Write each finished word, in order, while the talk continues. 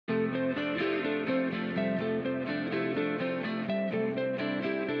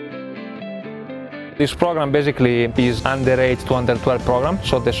This program basically is under 8 to under 12 program,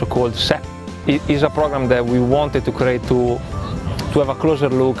 so the so-called SEP. It is a program that we wanted to create to have a closer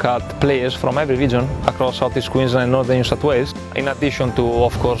look at players from every region across Southeast Queensland and Northern New South Wales, in addition to,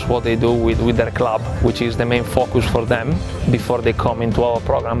 of course, what they do with their club, which is the main focus for them before they come into our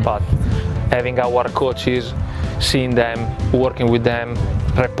program. But having our coaches, seeing them, working with them,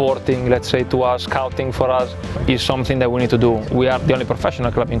 reporting, let's say, to us, scouting for us, is something that we need to do. We are the only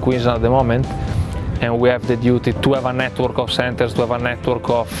professional club in Queensland at the moment, and we have the duty to have a network of centres, to have a network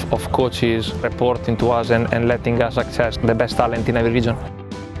of coaches reporting to us and letting us access the best talent in every region.